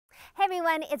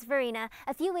everyone, it's Verena.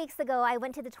 A few weeks ago, I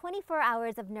went to the 24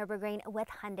 hours of Nurburgring with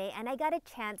Hyundai and I got a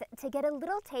chance to get a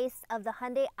little taste of the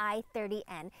Hyundai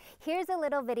i30N. Here's a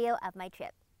little video of my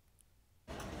trip.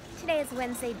 Today is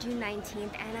Wednesday, June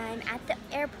 19th, and I'm at the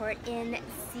airport in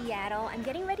Seattle. I'm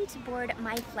getting ready to board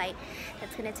my flight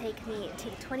that's going to take me to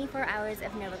the 24 hours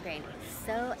of Nurburgring.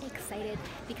 So excited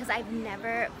because I've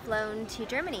never flown to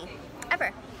Germany,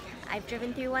 ever. I've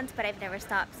driven through once, but I've never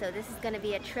stopped, so this is going to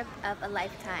be a trip of a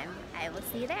lifetime. I will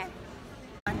see you there.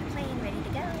 On the plane, ready to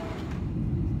go.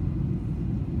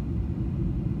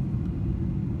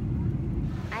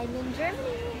 I'm in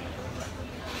Germany.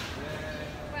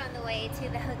 We're on the way to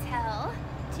the hotel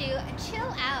to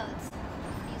chill out.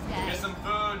 These guys. Get some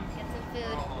food. Get some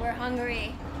food. We're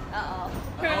hungry. Uh-oh.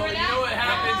 Oh, you know what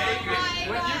happens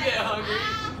when you get hungry?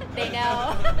 They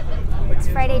know. It's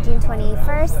Friday, June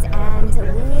 21st, and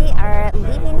we are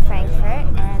leaving Frankfurt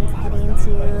and heading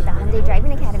to the Hyundai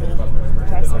Driving Academy to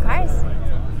drive some cars.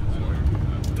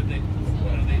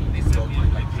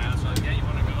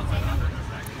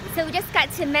 So we just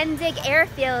got to Mendig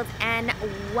Airfield, and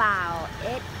wow,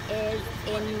 it is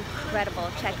incredible.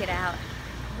 Check it out.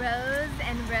 Rows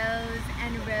and rows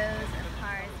and rows of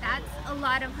cars. That's a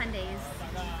lot of Hyundais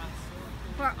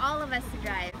for all of us to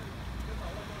drive.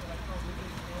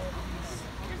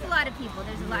 There's a lot of people.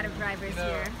 There's a lot of drivers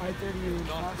here. i30N.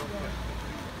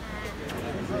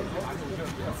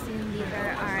 And soon these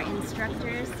are our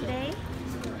instructors today.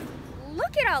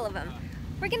 Look at all of them.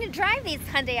 We're going to drive these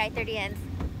Hyundai i30Ns.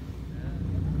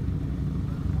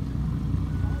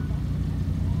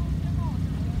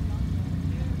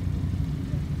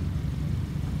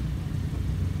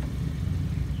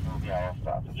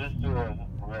 So just do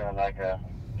like a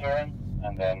turn,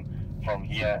 and then from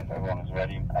here, if everyone is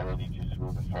ready, I will lead you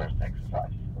through the first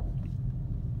exercise.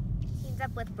 Teams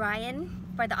up with Brian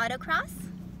for the autocross.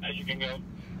 As you can go.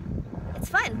 It's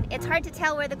fun. It's hard to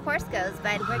tell where the course goes,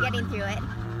 but we're getting through it.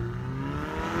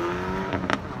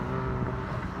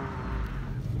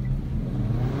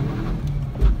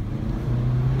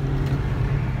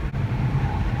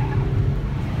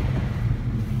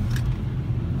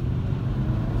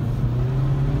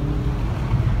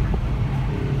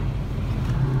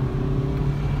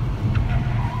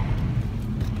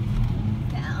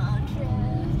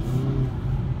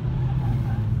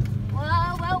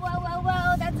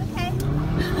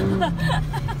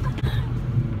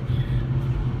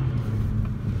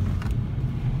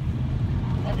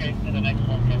 Okay, so the next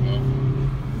one can go.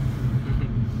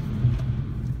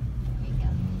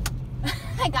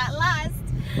 I got lost.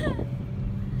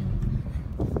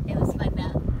 It was fun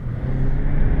though.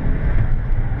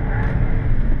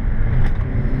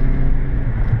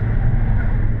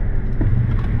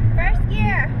 First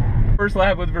gear. First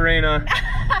lap with Verena.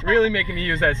 Really making me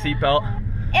use that seatbelt.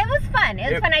 It was fun.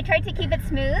 It was fun. I tried to keep it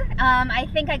smooth. I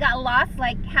think I got lost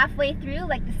like halfway through,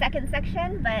 like the second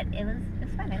section, but it was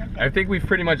fun. I liked it. I think we've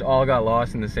pretty much all got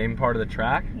lost in the same part of the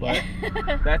track, but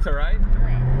that's all right.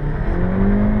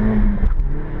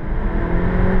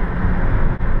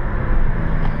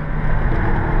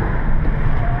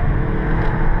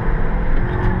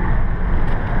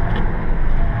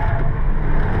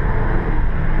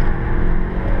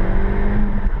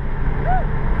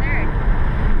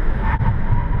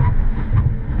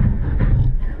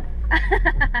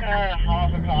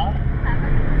 Half a car.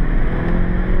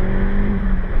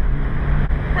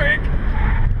 Break!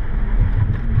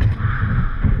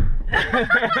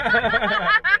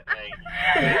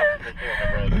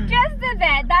 Just a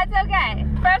bit. That's okay.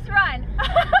 First run.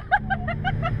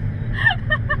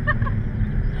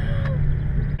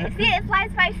 See, it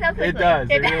flies by so quickly. It does.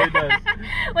 It really does.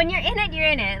 When you're in it, you're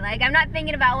in it. Like, I'm not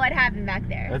thinking about what happened back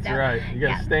there. That's so, right. You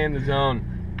gotta stay in the zone.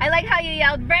 I like how you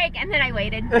yelled break, and then I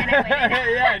waited. And I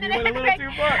waited. Yeah, you went a little too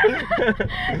far.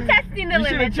 Testing the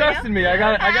limits. You should have trusted me. I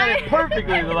got it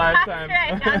perfectly the last time.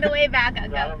 That's right. On the way back, I'll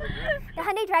go. The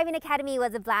Hyundai Driving Academy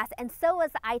was a blast, and so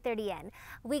was the i30N.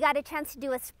 We got a chance to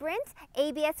do a sprint,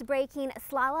 ABS braking,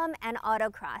 slalom, and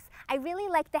autocross. I really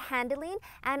liked the handling,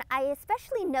 and I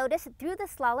especially noticed through the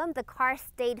slalom the car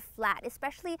stayed flat,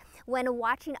 especially when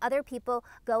watching other people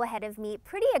go ahead of me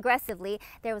pretty aggressively.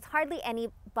 There was hardly any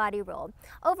body roll.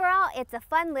 Overall, it's a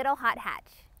fun little hot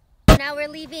hatch. Now we're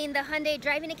leaving the Hyundai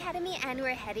Driving Academy and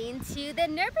we're heading to the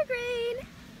Nurburgring.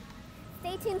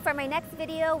 Stay tuned for my next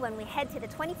video when we head to the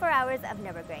 24 hours of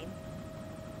Nurburgring.